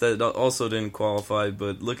than us that also didn't qualify,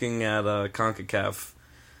 but looking at CONCACAF,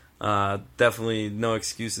 definitely no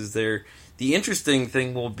excuses there. The interesting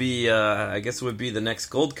thing will be, I guess, would be the next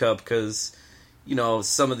Gold Cup, because,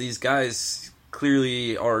 some of these guys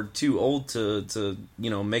clearly are too old to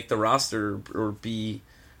make the roster or be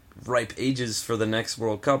ripe ages for the next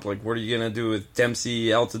World Cup. Like, what are you going to do with Dempsey,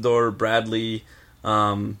 Altidore, Bradley?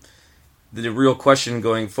 The real question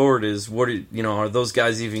going forward is, are those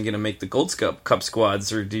guys even going to make the Gold Cup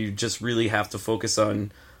squads, or do you just really have to focus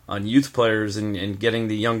on youth players and getting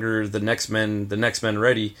the next men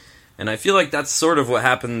ready? And I feel like that's sort of what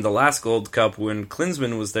happened the last Gold Cup when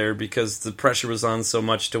Klinsmann was there, because the pressure was on so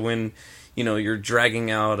much to win. You're dragging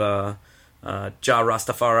out Ja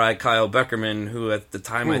Rastafari, Kyle Beckerman, who at the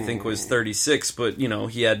time I think was 36, but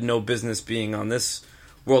he had no business being on this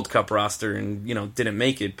World Cup roster and didn't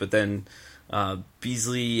make it. But then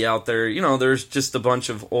Beasley out there, there's just a bunch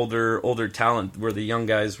of older talent where the young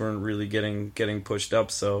guys weren't really getting pushed up.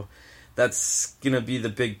 So that's gonna be the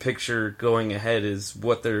big picture going ahead, is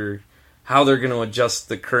how they're going to adjust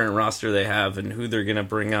the current roster they have and who they're going to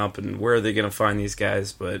bring up and where are they going to find these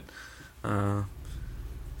guys. But a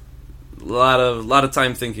lot of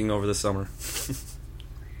time thinking over the summer.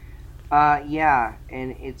 Yeah,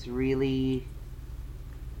 and it's really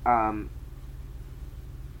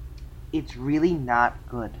not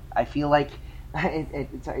good. I feel like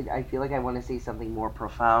I feel like I want to say something more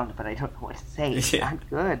profound, but I don't know what to say. It's not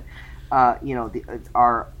good.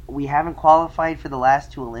 We haven't qualified for the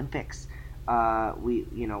last two Olympics. Our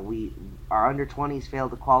under-20s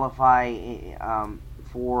failed to qualify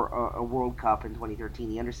for a World Cup in 2013.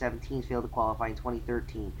 The under-17s failed to qualify in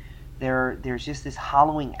 2013. There's just this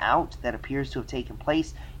hollowing out that appears to have taken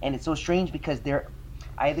place, and it's so strange because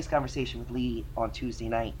I had this conversation with Lee on Tuesday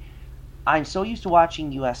night. I'm so used to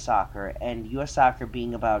watching U.S. soccer, and U.S. soccer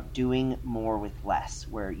being about doing more with less,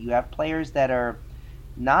 where you have players that are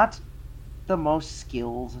not the most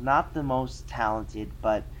skilled, not the most talented,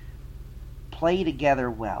 but play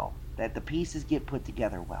together well, that the pieces get put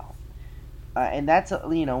together well. And that's,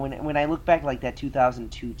 when I look back like that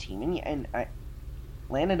 2002 team,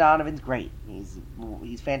 Landon Donovan's great.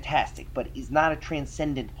 He's fantastic, but he's not a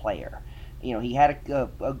transcendent player. He had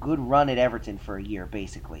a good run at Everton for a year,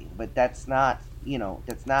 basically. But that's not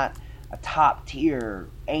a top tier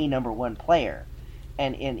number one player.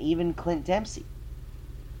 And even Clint Dempsey,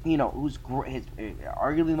 who's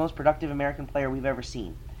arguably the most productive American player we've ever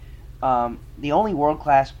seen. The only world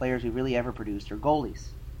class players we really ever produced are goalies,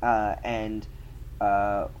 and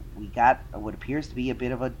we got what appears to be a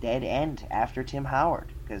bit of a dead end after Tim Howard,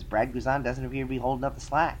 because Brad Guzan doesn't appear to be holding up the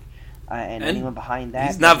slack. And anyone behind that,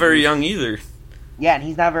 he's not very young either. Yeah, and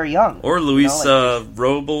he's not very young. Or Luis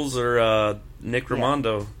Robles or Nick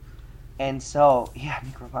Rimando. And so,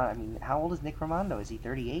 Nick Rimando. I mean, how old is Nick Rimando? Is he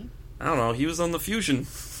 38? I don't know. He was on the Fusion.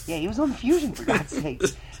 Yeah, he was on the Fusion, for God's sake.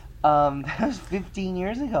 That was 15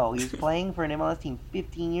 years ago. He was playing for an MLS team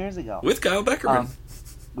 15 years ago. With Kyle Beckerman.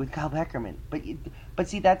 But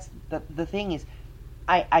see, that's the thing is,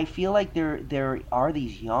 I feel like there are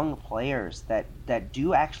these young players that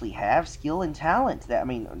do actually have skill and talent. That, I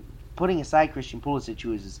mean, putting aside Christian Pulisic,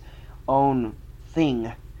 who is his own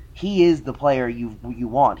thing, he is the player you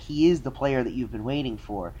want. He is the player that you've been waiting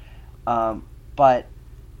for. But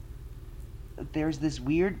there's this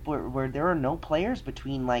weird where there are no players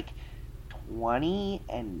between like 20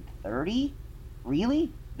 and 30,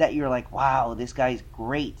 really, that you're like, wow, this guy's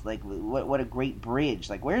great. Like, what a great bridge.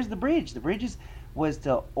 Like, where's the bridge? The bridge was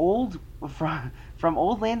to from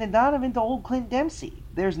old Landon Donovan to old Clint Dempsey.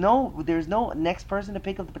 There's no next person to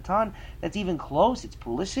pick up the baton that's even close. It's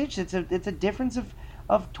Pulisic. It's a difference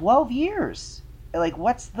of 12 years. Like,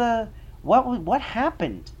 what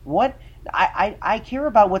happened? What I care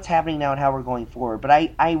about what's happening now and how we're going forward, but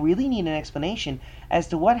I really need an explanation as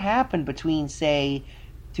to what happened between, say,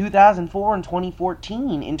 2004 and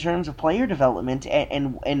 2014 in terms of player development,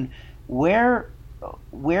 and where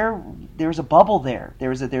there's a bubble there.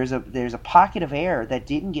 There's a pocket of air that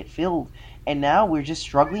didn't get filled, and now we're just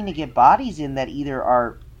struggling to get bodies in that either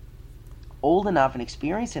are old enough and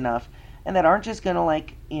experienced enough, and that aren't just gonna,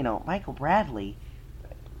 like, Michael Bradley.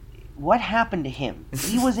 What happened to him?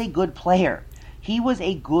 He was a good player. He was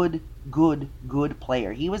a good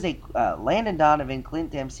player. He was a Landon Donovan,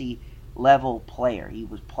 Clint Dempsey level player. He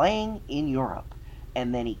was playing in Europe,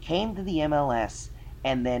 and then he came to the MLS,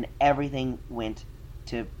 and then everything went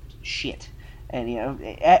to shit, and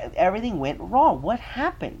everything went wrong. What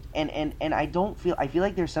happened? And I feel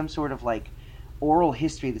like there's some sort of like oral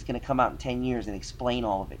history that's going to come out in 10 years and explain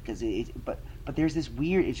all of it, because but there's this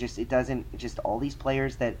weird, it's just all these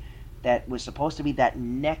players that was supposed to be that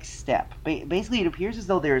next step. Basically, it appears as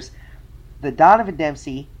though there's the Donovan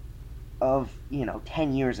Dempsey of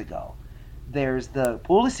 10 years ago, there's the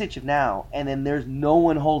Pulisic of now, and then there's no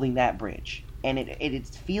one holding that bridge. And it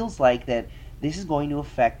feels like that this is going to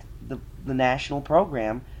affect the national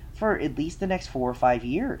program for at least the next 4 or 5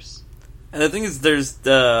 years. And the thing is, there's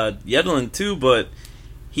Yedlin too, but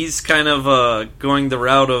he's kind of going the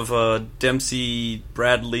route of Dempsey,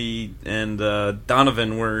 Bradley, and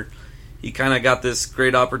Donovan, where he kind of got this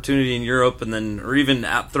great opportunity in Europe, and then, or even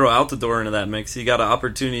throw Altidore into that mix. He got an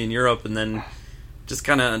opportunity in Europe, and then just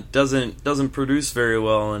kind of doesn't produce very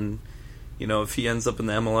well. And if he ends up in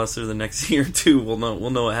the MLS or the next year or two, we'll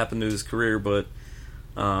know what happened to his career. But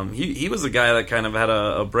he was a guy that kind of had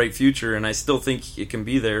a bright future, and I still think it can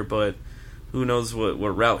be there. But who knows what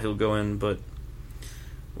route he'll go in? But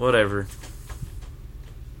whatever.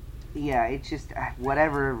 Yeah, it's just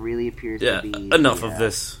whatever really appears to be. Enough of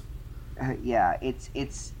this.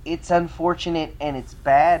 It's unfortunate, and it's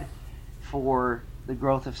bad for the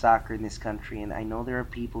growth of soccer in this country. And I know there are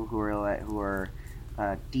people who are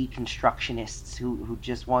deconstructionists who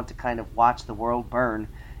just want to kind of watch the world burn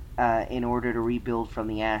in order to rebuild from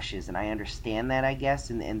the ashes. And I understand that, I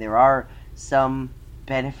guess. And there are some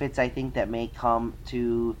benefits, I think, that may come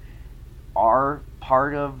to our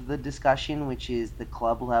part of the discussion, which is the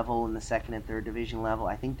club level and the second and third division level.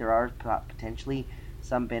 I think there are potentially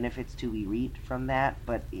some benefits to be reaped from that,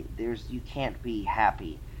 but you can't be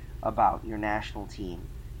happy about your national team,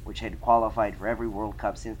 which had qualified for every World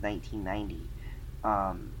Cup since 1990,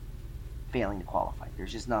 failing to qualify.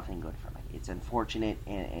 There's just nothing good from it. It's unfortunate,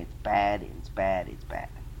 and it's bad, and it's bad, it's bad.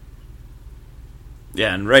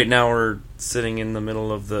 Yeah, and right now we're sitting in the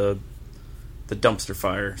middle of the dumpster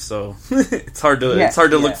fire, so it's hard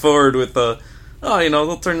to look forward with the oh,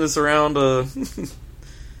 they'll turn this around,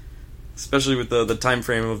 especially with the time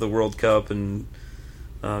frame of the World Cup and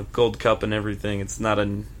Gold Cup and everything. It's not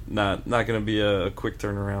going to be a quick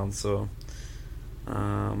turnaround. So,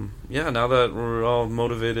 now that we're all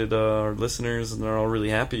motivated, our listeners, and they're all really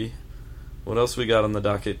happy, what else we got on the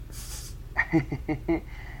docket?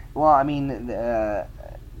 Well, I mean,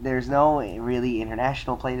 there's no really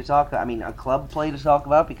international play to talk about. I mean, a club play to talk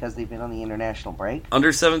about because they've been on the international break.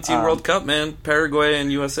 Under 17 World Cup, man. Paraguay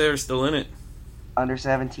and USA are still in it. Under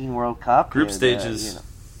 17 World Cup. Group stages.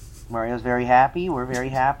 Mario's very happy. We're very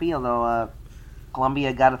happy, although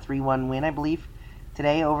Colombia got a 3-1 win, I believe,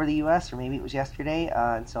 today over the U.S., or maybe it was yesterday,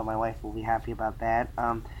 and so my wife will be happy about that.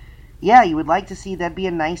 You would like to see that be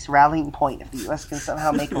a nice rallying point if the U.S. can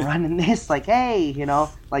somehow make a run in this. Like, hey,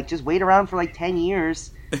 just wait around for 10 years,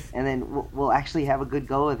 and then we'll actually have a good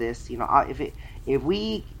go of this. If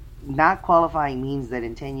we not qualifying means that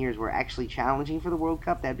in 10 years we're actually challenging for the World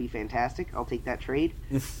Cup, that'd be fantastic. I'll take that trade,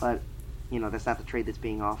 but that's not the trade that's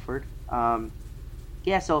being offered. So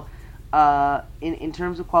in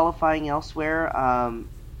terms of qualifying elsewhere,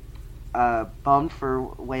 bummed for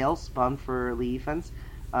Wales, bummed for Lee Evans.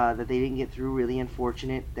 That they didn't get through. Really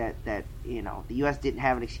unfortunate that the U.S. didn't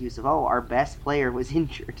have an excuse of, our best player was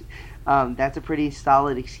injured. That's a pretty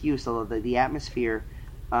solid excuse, although the atmosphere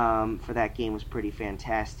for that game was pretty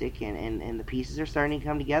fantastic, and the pieces are starting to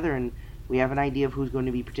come together, and we have an idea of who's going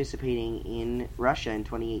to be participating in Russia in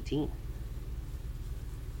 2018.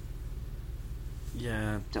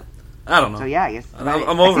 Yeah, I don't know. So yeah, I guess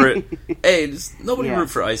I'm over it. Hey, just nobody root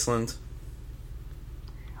for Iceland.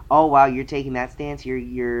 Oh wow, you're taking that stance.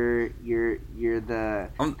 You're the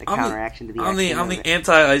counteraction to the. I'm the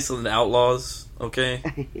anti-Iceland outlaws. Okay,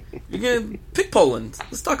 you're gonna pick Poland.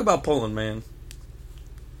 Let's talk about Poland, man.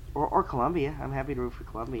 Or Colombia. I'm happy to root for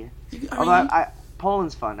Colombia.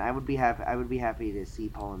 Poland's fun. I would be happy to see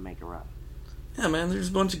Poland make a run. Yeah, man. There's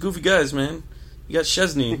a bunch of goofy guys, man. You got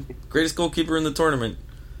Szczesny, greatest goalkeeper in the tournament.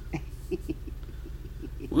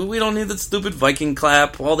 We don't need that stupid Viking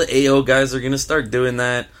clap. All the AO guys are gonna start doing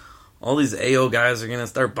that. All these AO guys are going to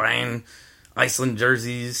start buying Iceland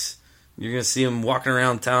jerseys. You're going to see them walking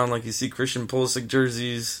around town like you see Christian Pulisic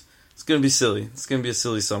jerseys. It's going to be silly. It's going to be a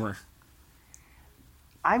silly summer.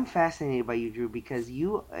 I'm fascinated by you, Drew, because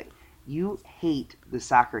you hate the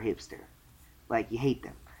soccer hipster. You hate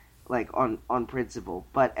them. On principle.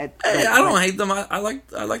 But I don't hate them. I like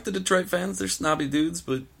the Detroit fans. They're snobby dudes,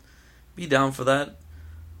 but be down for that.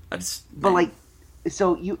 I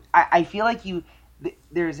feel like you...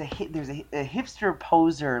 There's a hipster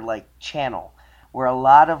poser channel where a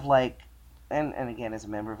lot of and again as a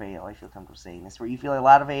member of AO I feel comfortable saying this, where you feel a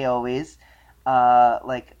lot of AO is a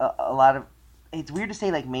lot of, it's weird to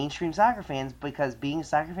say mainstream soccer fans, because being a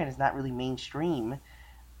soccer fan is not really mainstream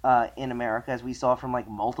in America, as we saw from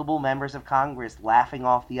multiple members of Congress laughing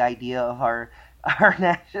off the idea of our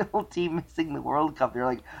national team missing the World Cup.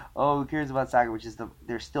 They're who cares about soccer, which is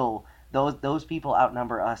they're still. Those people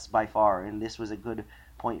outnumber us by far, and this was a good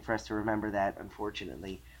point for us to remember that,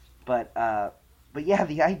 unfortunately. But yeah,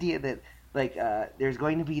 the idea that there's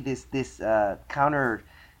going to be this counterculture,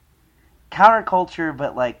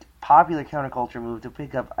 but popular counterculture move to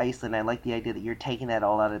pick up Iceland. I like the idea that you're taking that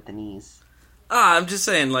all out at the knees. I'm just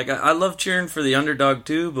saying, I love cheering for the underdog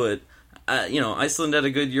too, but Iceland had a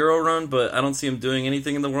good Euro run, but I don't see them doing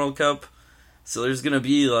anything in the World Cup. So there's gonna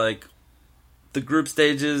be the group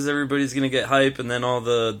stages, everybody's going to get hype, and then all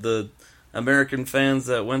the American fans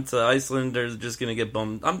that went to Iceland are just going to get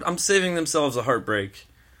bummed. I'm saving themselves a heartbreak.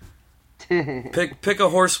 Pick a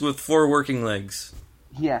horse with 4 working legs.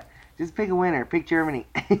 Yeah, just pick a winner. Pick Germany.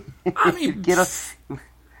 I mean,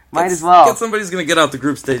 might as well. Somebody's going to get out the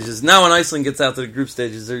group stages. Now when Iceland gets out to the group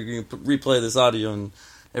stages, they're going to replay this audio, and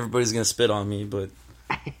everybody's going to spit on me, but...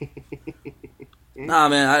 Nah,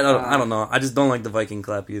 man, I don't know. I just don't like the Viking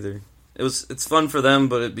clap either. It's fun for them,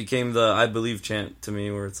 but it became the I believe chant to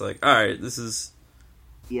me, where it's alright, this is...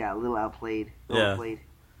 Yeah, a little outplayed.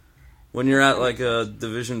 When you're at a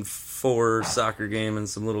Division 4 soccer game and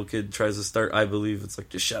some little kid tries to start I believe, it's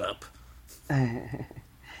just shut up.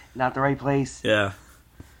 Not the right place. Yeah.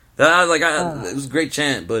 It was a great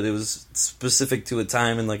chant, but it was specific to a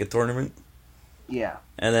time in a tournament. Yeah.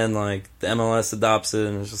 And then the MLS adopts it,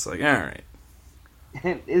 and it's just alright.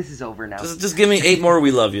 This is over now. Just give me 8 more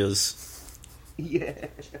we love yous. Yeah.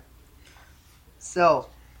 So,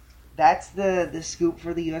 that's the scoop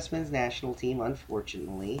for the U.S. men's national team,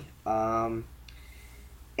 unfortunately.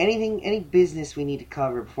 Any business we need to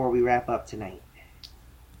cover before we wrap up tonight?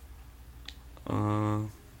 I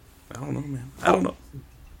don't know, man. I don't know.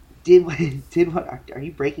 Did what? Are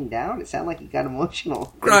you breaking down? It sounded like you got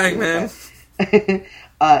emotional. Crying, man.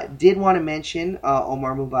 Did want to mention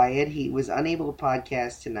Omar Mubayed. He was unable to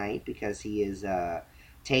podcast tonight because he is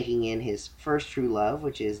taking in his first true love,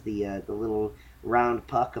 which is the little round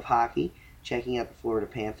puck of hockey, checking out the Florida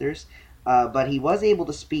Panthers. But he was able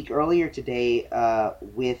to speak earlier today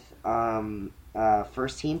with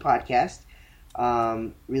First Team Podcast,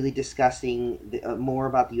 really discussing more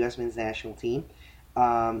about the U.S. men's national team.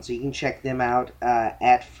 So you can check them out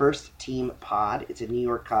at First Team Pod. It's a New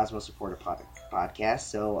York Cosmos supporter podcast.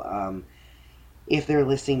 So if they're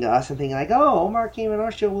listening to us and thinking like, oh, Omar came on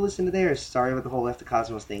our show, we'll listen to theirs. Sorry about the whole Left the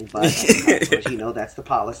Cosmos thing, but Cosmos, that's the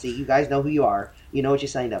policy. You guys know who you are. You know what you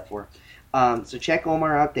signed up for. So check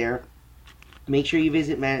Omar out there. Make sure you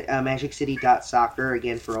visit magiccity.soccer,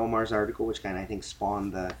 again, for Omar's article, which kind of, I think,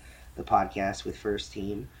 spawned the podcast with First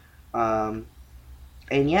Team. And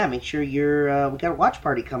yeah, make sure we got a watch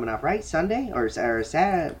party coming up, right? Sunday? Or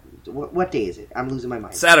Saturday? What day is it? I'm losing my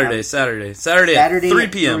mind. Saturday at 3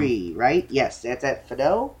 p.m. 3, right? Yes, that's at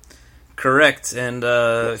Fido? Correct. And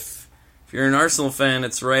if you're an Arsenal fan,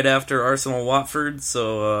 it's right after Arsenal-Watford,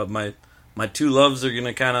 so my two loves are going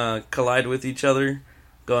to kind of collide with each other,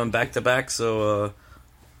 going back-to-back, so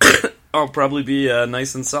I'll probably be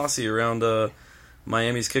nice and saucy around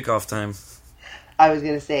Miami's kickoff time. I was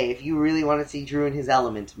going to say, if you really want to see Drew in his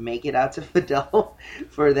element, make it out to Fido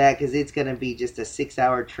for that, because it's going to be just a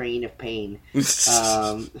 6-hour train of pain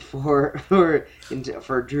for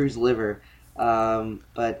Drew's liver.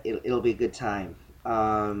 But it'll be a good time.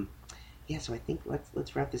 Yeah, so I think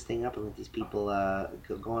let's wrap this thing up and let these people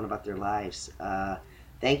go on about their lives.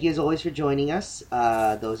 Thank you, as always, for joining us.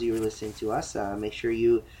 Those of you who are listening to us, make sure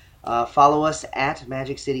you follow us at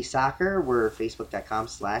Magic City Soccer. We're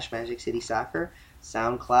facebook.com/Magic City Soccer,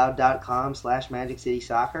 soundcloud.com/Magic City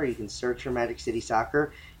Soccer. You can search for Magic City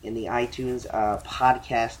Soccer in the iTunes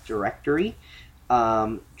podcast directory.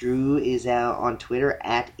 Drew is on Twitter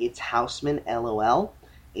at itshouseman, LOL,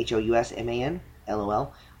 HOUSMAN,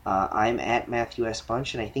 LOL. I'm at Matthew S.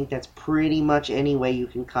 Bunch, and I think that's pretty much any way you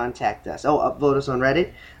can contact us. Oh, upvote us on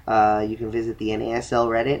Reddit. You can visit the NASL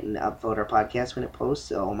Reddit and upvote our podcast when it posts.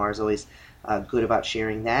 So Omar's always good about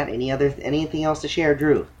sharing that. Anything else to share,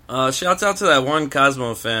 Drew? Shouts out to that one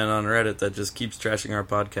Cosmo fan on Reddit that just keeps trashing our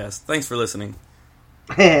podcast. Thanks for listening.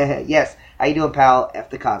 Yes. How you doing, pal? F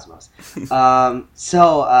the Cosmos.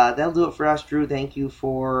 So that'll do it for us, Drew. Thank you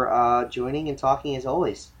for joining and talking as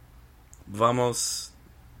always. Vamos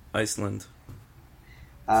Iceland.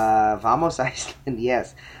 Vamos Iceland,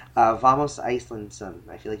 yes. Vamos Iceland, son.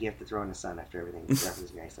 I feel like you have to throw in a son after everything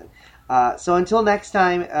referencing Iceland. So until next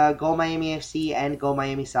time, go Miami FC and go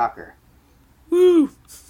Miami Soccer. Woo!